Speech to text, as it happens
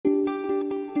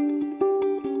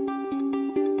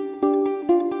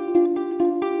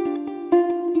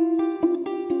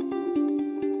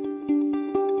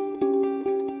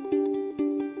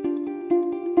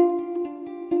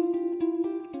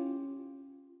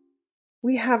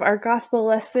We have our gospel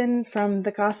lesson from the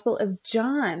Gospel of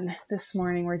John this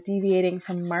morning. We're deviating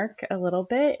from Mark a little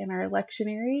bit in our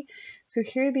lectionary. So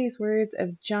hear these words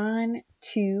of John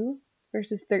 2,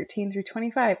 verses 13 through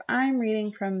 25. I'm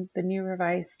reading from the New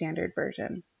Revised Standard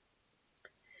Version.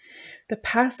 The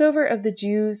Passover of the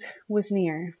Jews was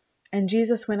near, and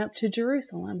Jesus went up to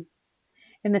Jerusalem.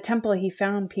 In the temple he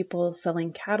found people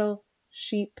selling cattle,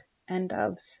 sheep, and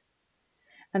doves,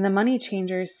 and the money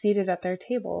changers seated at their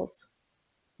tables.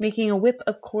 Making a whip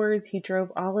of cords, he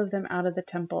drove all of them out of the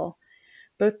temple,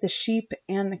 both the sheep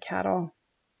and the cattle.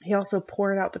 He also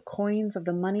poured out the coins of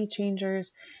the money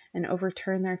changers and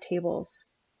overturned their tables.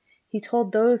 He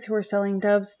told those who were selling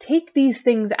doves, "Take these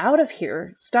things out of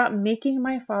here. Stop making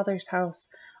my Father's house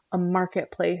a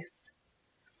marketplace."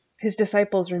 His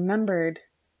disciples remembered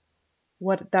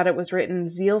that it was written,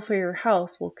 "Zeal for your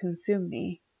house will consume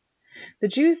me." The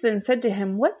Jews then said to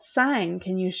him, "What sign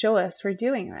can you show us for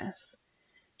doing this?"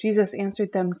 Jesus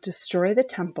answered them, "Destroy the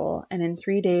temple, and in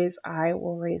 3 days I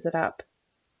will raise it up."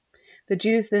 The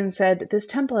Jews then said, "This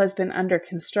temple has been under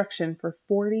construction for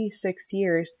 46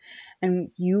 years,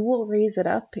 and you will raise it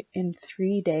up in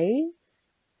 3 days?"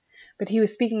 But he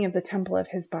was speaking of the temple of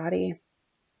his body.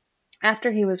 After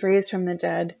he was raised from the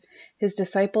dead, his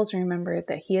disciples remembered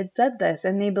that he had said this,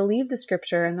 and they believed the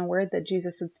scripture and the word that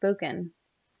Jesus had spoken.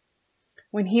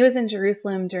 When he was in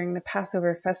Jerusalem during the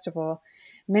Passover festival,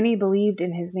 many believed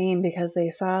in his name because they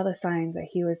saw the signs that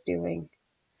he was doing.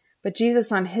 But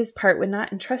Jesus, on his part, would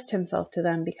not entrust himself to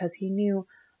them because he knew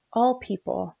all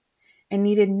people and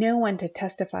needed no one to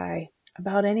testify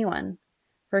about anyone,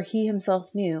 for he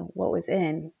himself knew what was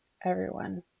in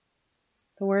everyone.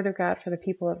 The word of God for the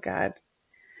people of God.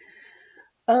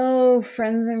 Oh,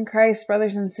 friends in Christ,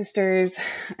 brothers and sisters,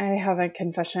 I have a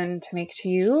confession to make to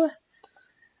you.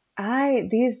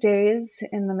 These days,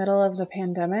 in the middle of the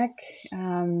pandemic,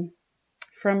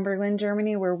 from Berlin,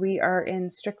 Germany, where we are in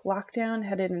strict lockdown,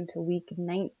 headed into week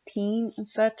 19 and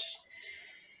such,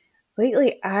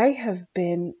 lately I have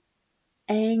been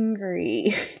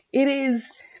angry. It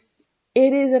is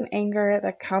an anger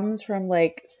that comes from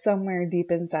like somewhere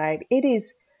deep inside. It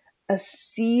is a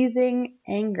seething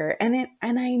anger. And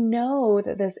I know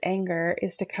that this anger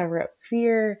is to cover up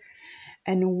fear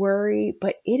and worry,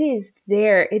 but it is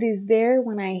there. It is there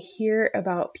when I hear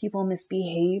about people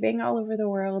misbehaving all over the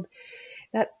world.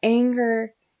 That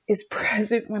anger is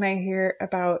present when I hear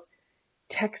about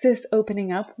Texas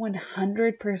opening up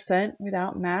 100%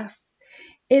 without masks.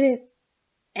 It is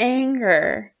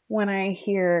anger when I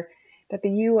hear that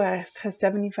the US has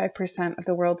 75% of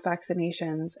the world's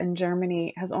vaccinations and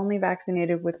Germany has only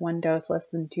vaccinated with one dose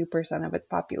less than 2% of its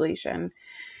population,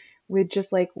 with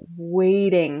just like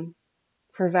waiting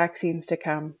for vaccines to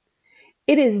come.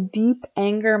 It is deep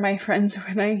anger, my friends,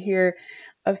 when I hear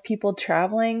of people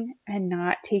traveling and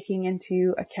not taking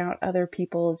into account other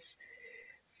people's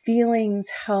feelings,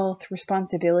 health,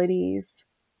 responsibilities.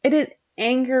 It is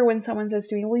anger when someone says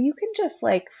to me, "Well, you can just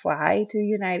like fly to the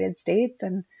United States."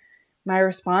 And my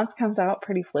response comes out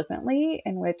pretty flippantly,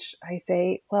 in which I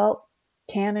say, well,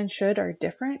 can and should are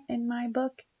different in my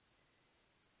book.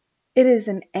 It is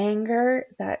an anger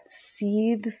that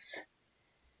seethes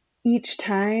each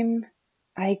time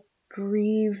I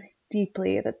grieve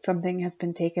deeply that something has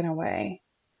been taken away.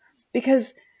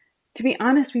 Because, to be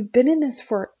honest, we've been in this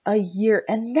for a year,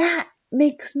 and that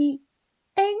makes me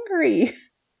angry.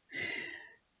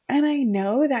 And I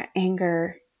know that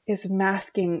anger is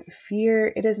masking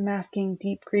fear. It is masking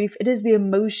deep grief. It is the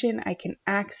emotion I can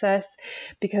access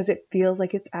because it feels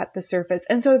like it's at the surface.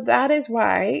 And so that is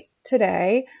why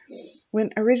today,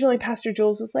 when originally Pastor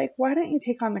Jules was like, "Why don't you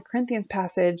take on the Corinthians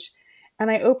passage?" And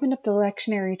I opened up the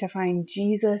lectionary to find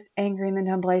Jesus angry in the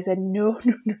temple, I said,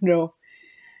 no.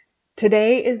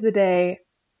 Today is the day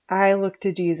I look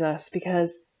to Jesus,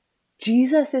 because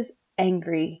Jesus is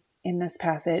angry in this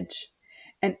passage.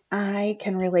 And I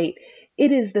can relate.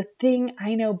 It is the thing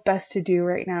I know best to do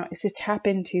right now, is to tap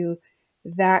into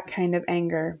that kind of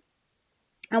anger.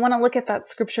 I want to look at that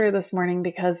scripture this morning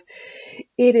because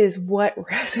it is what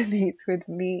resonates with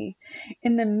me.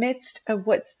 In the midst of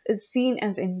what's seen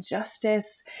as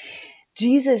injustice,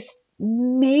 Jesus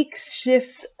makes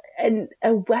shifts and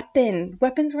a weapon.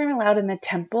 Weapons weren't allowed in the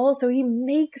temple, so he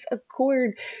makes a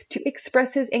cord to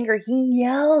express his anger. He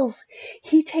yells.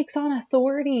 He takes on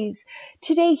authorities.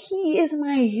 Today, he is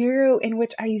my hero, in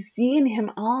which I see in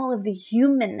him all of the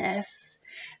humanness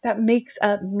that makes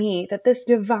up me, that this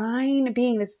divine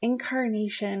being, this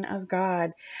incarnation of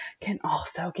God, can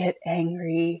also get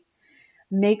angry.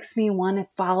 Makes me want to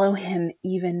follow him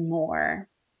even more.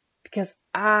 Because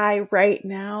right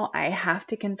now, I have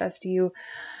to confess to you,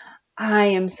 I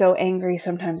am so angry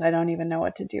sometimes I don't even know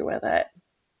what to do with it.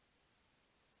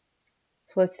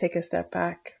 So let's take a step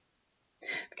back.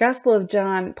 The Gospel of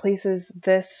John places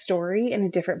this story in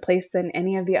a different place than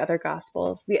any of the other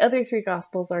Gospels. The other three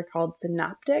Gospels are called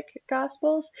synoptic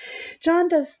Gospels. John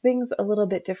does things a little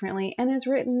bit differently and is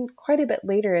written quite a bit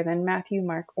later than Matthew,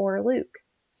 Mark, or Luke.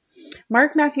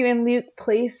 Mark, Matthew, and Luke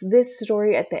place this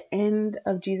story at the end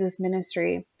of Jesus'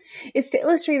 ministry. It's to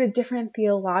illustrate a different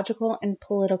theological and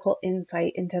political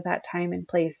insight into that time and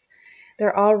place.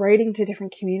 They're all writing to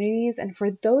different communities, and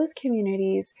for those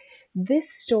communities, this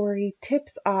story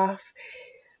tips off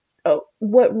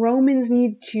what Romans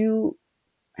need to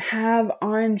have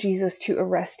on Jesus to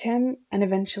arrest him and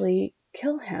eventually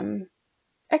kill him,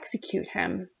 execute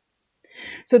him.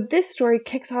 So this story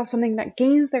kicks off something that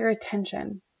gains their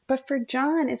attention. But for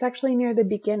John, it's actually near the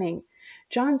beginning.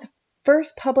 John's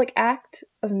first public act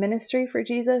of ministry for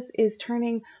Jesus is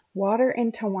turning water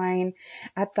into wine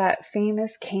at that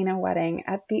famous Cana wedding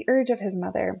at the urge of his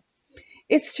mother.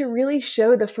 It's to really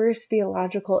show the first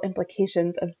theological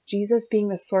implications of Jesus being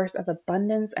the source of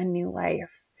abundance and new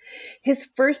life. His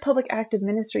first public act of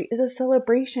ministry is a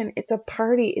celebration. It's a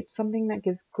party. It's something that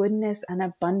gives goodness and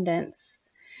abundance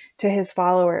to his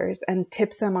followers and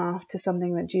tips them off to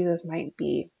something that Jesus might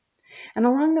be. And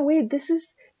along the way, this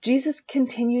is Jesus'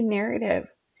 continued narrative,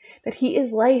 that he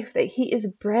is life, that he is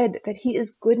bread, that he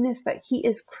is goodness, that he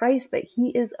is Christ, that he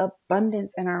is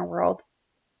abundance in our world.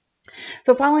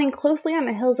 So following closely on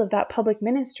the heels of that public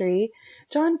ministry,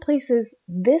 John places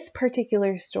this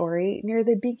particular story near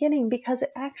the beginning because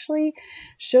it actually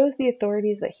shows the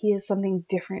authorities that he is something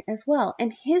different as well.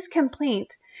 And his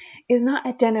complaint is not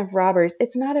a den of robbers.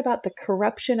 It's not about the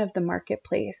corruption of the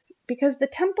marketplace, because the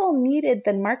temple needed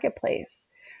the marketplace.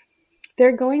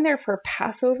 They're going there for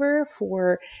Passover,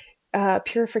 for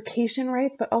purification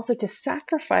rites, but also to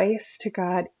sacrifice to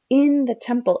God in the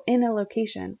temple, in a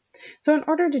location. So in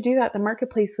order to do that, the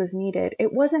marketplace was needed.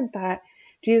 It wasn't that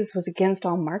Jesus was against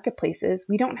all marketplaces.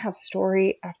 We don't have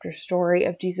story after story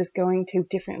of Jesus going to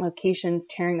different locations,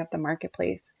 tearing up the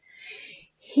marketplace.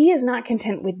 He is not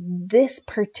content with this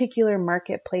particular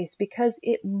marketplace because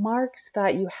it marks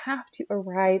that you have to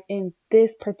arrive in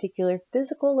this particular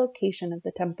physical location of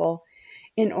the temple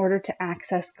in order to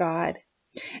access God.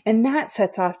 And that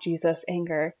sets off Jesus'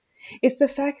 anger. It's the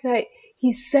fact that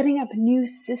he's setting up new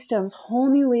systems,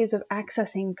 whole new ways of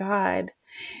accessing God,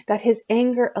 that his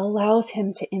anger allows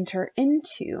him to enter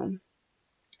into.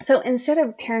 So instead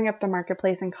of tearing up the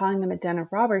marketplace and calling them a den of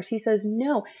robbers, he says,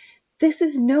 no, this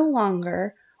is no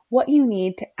longer what you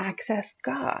need to access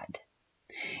God.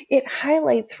 It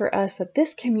highlights for us that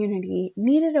this community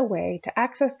needed a way to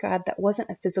access God that wasn't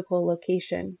a physical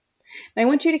location. And I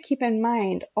want you to keep in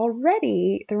mind,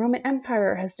 already the Roman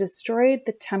Empire has destroyed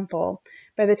the temple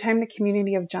by the time the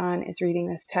community of John is reading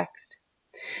this text.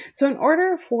 So in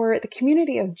order for the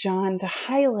community of John to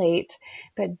highlight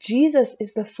that Jesus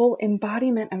is the full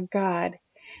embodiment of God,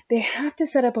 they have to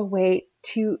set up a way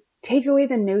to take away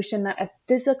the notion that a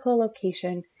physical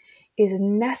location is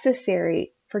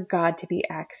necessary for God to be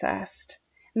accessed.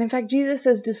 And in fact, Jesus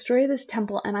says, destroy this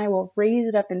temple and I will raise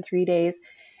it up in 3 days.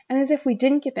 And as if we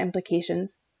didn't get the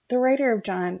implications, the writer of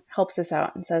John helps us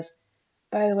out and says,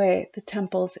 by the way, the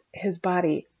temple's his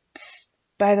body. Psst,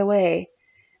 by the way,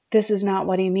 this is not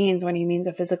what he means when he means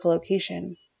a physical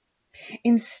location.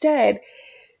 Instead,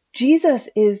 Jesus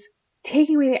is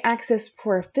taking away the access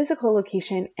for a physical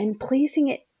location and placing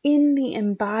it in the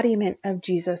embodiment of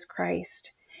Jesus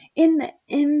Christ. In the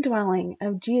indwelling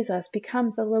of Jesus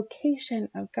becomes the location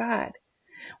of God,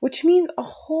 which means a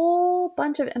whole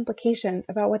bunch of implications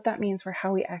about what that means for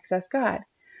how we access God.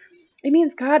 It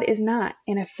means God is not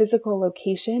in a physical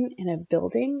location in a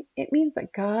building. It means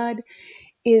that God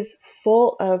is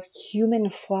full of human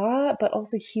flaw, but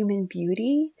also human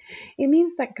beauty. It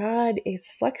means that God is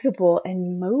flexible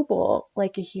and mobile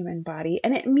like a human body.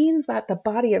 And it means that the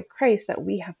body of Christ that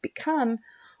we have become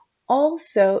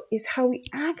also is how we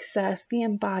access the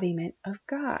embodiment of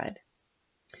God.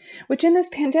 Which in this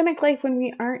pandemic life, when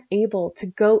we aren't able to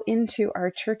go into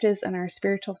our churches and our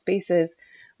spiritual spaces,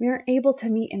 we aren't able to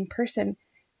meet in person,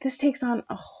 this takes on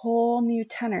a whole new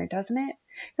tenor, doesn't it?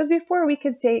 Because before we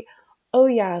could say, oh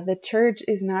yeah, the church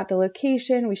is not the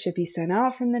location, we should be sent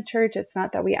out from the church, it's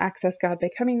not that we access God by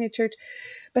coming to church,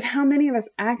 but how many of us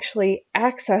actually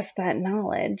access that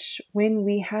knowledge when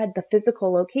we had the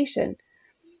physical location?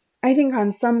 I think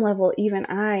on some level, even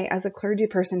I, as a clergy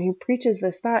person who preaches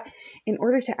this thought, in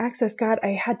order to access God, I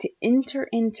had to enter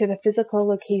into the physical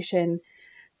location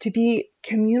to be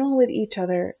communal with each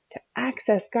other, to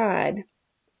access God.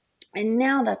 And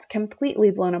now that's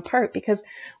completely blown apart because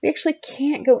we actually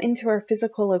can't go into our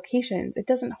physical locations. It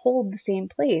doesn't hold the same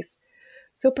place.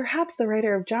 So perhaps the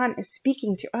writer of John is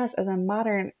speaking to us as a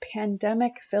modern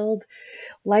pandemic-filled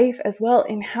life as well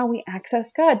in how we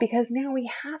access God, because now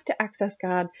we have to access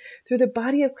God through the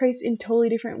body of Christ in totally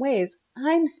different ways.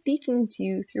 I'm speaking to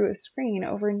you through a screen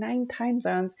over 9 time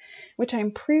zones, which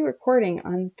I'm pre-recording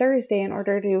on Thursday in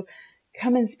order to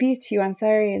come and speak to you on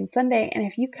Saturday and Sunday. And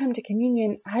if you come to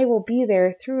communion, I will be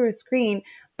there through a screen,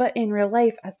 but in real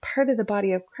life as part of the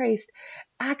body of Christ,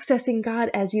 accessing God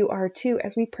as you are too,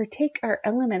 as we partake our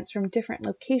elements from different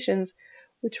locations,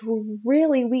 which will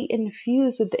really we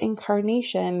infuse with the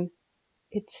incarnation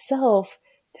itself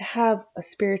to have a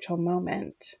spiritual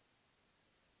moment.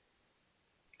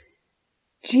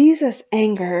 Jesus'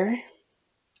 anger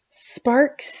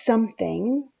sparks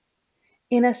something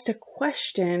in us to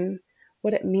question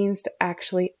what it means to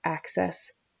actually access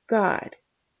God.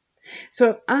 So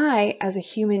if I, as a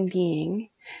human being,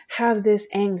 have this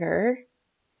anger,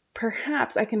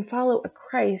 perhaps I can follow a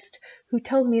Christ who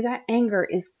tells me that anger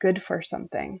is good for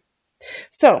something.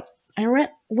 So I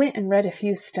went and read a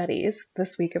few studies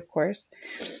this week, of course,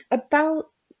 about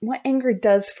what anger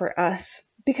does for us,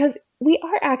 because we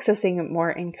are accessing it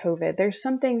more in COVID. There's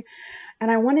something,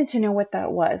 and I wanted to know what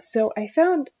that was. So I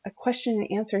found a question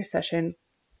and answer session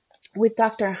with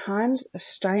Dr. Hans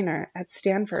Steiner at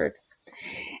Stanford.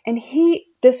 And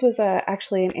this was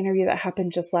actually an interview that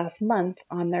happened just last month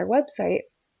on their website.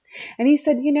 And he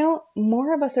said,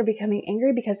 more of us are becoming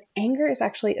angry because anger is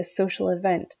actually a social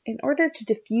event. In order to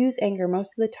diffuse anger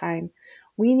most of the time,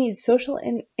 we need social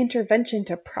intervention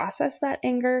to process that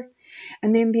anger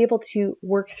and then be able to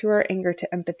work through our anger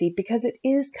to empathy, because it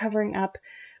is covering up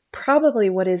probably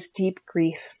what is deep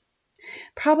grief,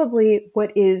 probably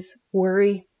what is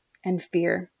worry and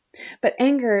fear. But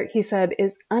anger, he said,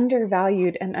 is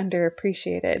undervalued and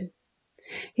underappreciated.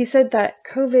 He said that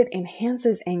COVID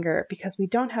enhances anger because we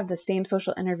don't have the same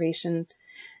social innovation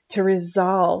to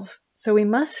resolve. So we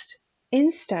must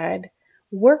instead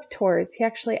work towards, he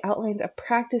actually outlines a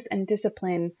practice and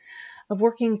discipline of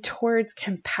working towards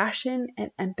compassion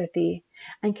and empathy,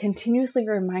 and continuously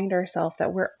remind ourselves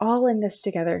that we're all in this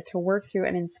together to work through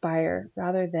and inspire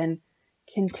rather than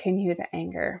continue the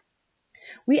anger.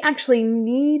 We actually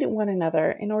need one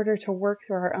another in order to work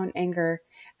through our own anger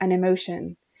and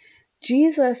emotion.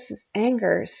 Jesus'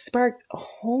 anger sparked a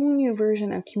whole new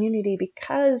version of community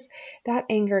because that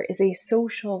anger is a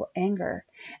social anger.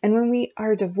 And when we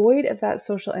are devoid of that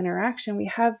social interaction,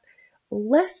 we have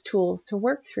less tools to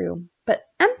work through. But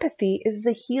empathy is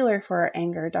the healer for our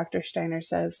anger, Dr. Steiner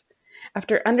says,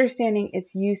 after understanding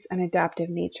its use and adaptive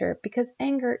nature, because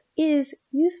anger is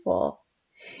useful.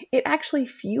 It actually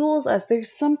fuels us.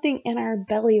 There's something in our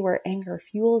belly where anger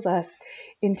fuels us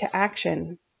into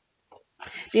action.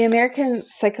 The American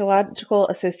Psychological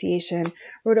Association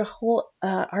wrote a whole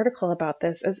article about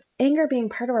this, as anger being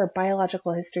part of our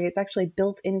biological history. It's actually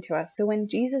built into us. So when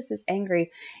Jesus is angry,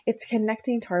 it's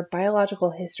connecting to our biological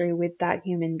history with that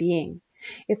human being.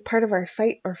 It's part of our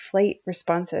fight or flight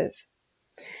responses.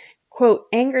 Quote,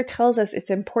 anger tells us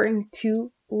it's important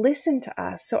to listen to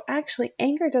us. So actually,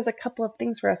 anger does a couple of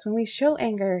things for us. When we show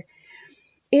anger,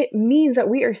 it means that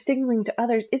we are signaling to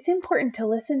others, it's important to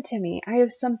listen to me. I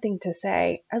have something to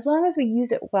say. As long as we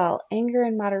use it well, anger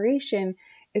in moderation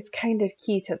is kind of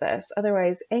key to this.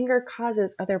 Otherwise, anger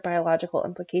causes other biological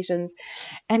implications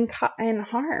and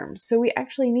harm. So we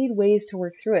actually need ways to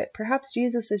work through it. Perhaps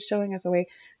Jesus is showing us a way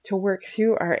to work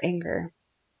through our anger.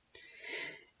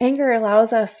 Anger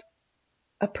allows us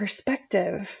a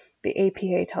perspective, the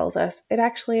APA tells us. It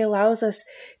actually allows us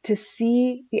to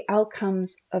see the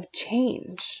outcomes of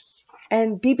change.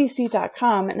 And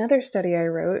BBC.com, another study I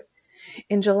wrote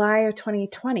in July of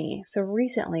 2020, so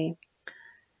recently,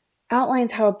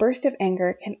 outlines how a burst of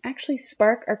anger can actually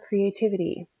spark our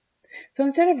creativity. So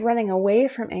instead of running away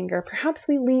from anger, perhaps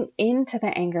we lean into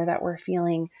the anger that we're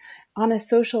feeling on a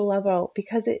social level,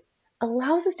 because it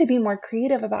allows us to be more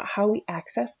creative about how we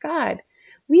access God.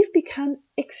 We've become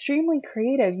extremely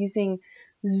creative using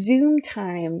Zoom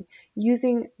time,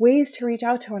 using ways to reach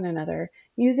out to one another,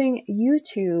 using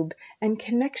YouTube and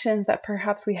connections that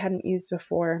perhaps we hadn't used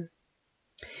before.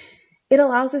 It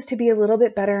allows us to be a little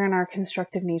bit better in our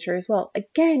constructive nature as well.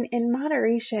 Again, in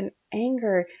moderation,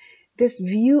 anger, this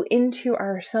view into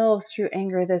ourselves through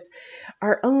anger,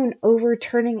 our own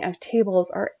overturning of tables,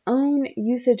 our own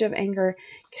usage of anger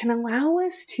can allow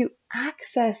us to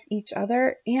access each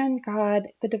other and God,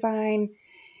 the divine,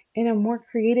 in a more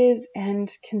creative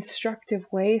and constructive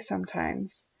way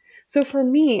sometimes. So for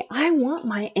me, I want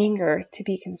my anger to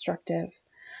be constructive.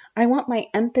 I want my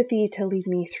empathy to lead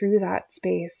me through that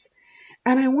space.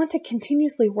 And I want to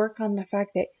continuously work on the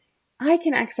fact that I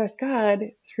can access God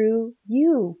through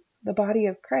you, the body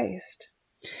of Christ.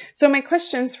 So my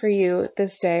questions for you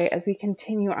this day as we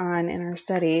continue on in our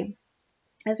study,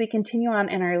 as we continue on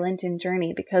in our Lenten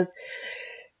journey, because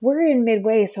we're in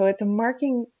midway, so it's a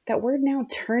marking that we're now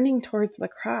turning towards the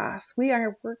cross. We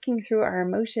are working through our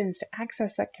emotions to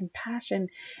access that compassion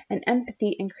and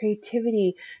empathy and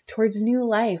creativity towards new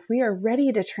life. We are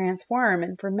ready to transform,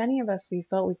 and for many of us, we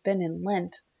felt we've been in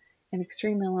Lent an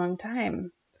extremely long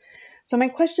time. So my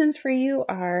questions for you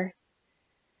are,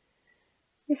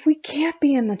 if we can't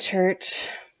be in the church,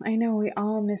 I know we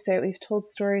all miss it. We've told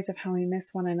stories of how we miss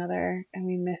one another and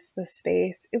we miss the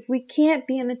space. If we can't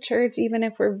be in the church, even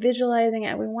if we're visualizing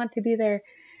it, we want to be there,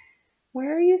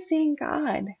 where are you seeing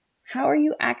God? How are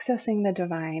you accessing the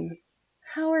divine?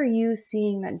 How are you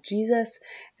seeing that Jesus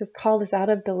has called us out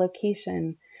of the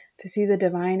location to see the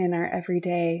divine in our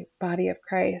everyday body of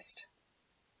Christ?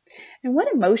 And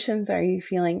what emotions are you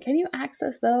feeling? Can you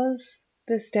access those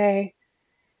this day?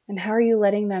 And how are you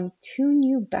letting them tune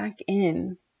you back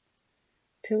in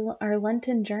to our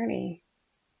Lenten journey?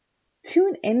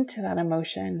 Tune into that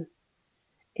emotion.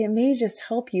 It may just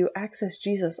help you access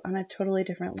Jesus on a totally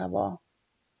different level.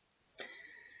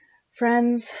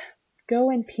 Friends, go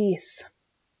in peace.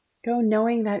 Go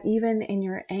knowing that even in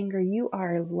your anger, you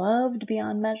are loved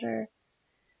beyond measure.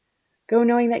 Go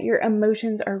knowing that your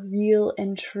emotions are real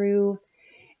and true,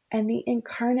 and the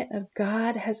incarnate of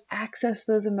God has accessed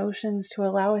those emotions to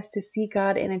allow us to see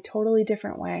God in a totally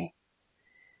different way.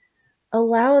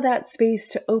 Allow that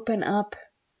space to open up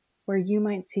where you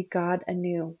might see God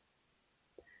anew.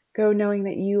 Go knowing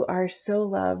that you are so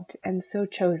loved and so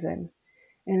chosen.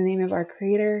 In the name of our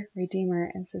Creator, Redeemer,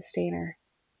 and Sustainer.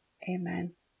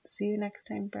 Amen. See you next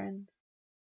time, friends.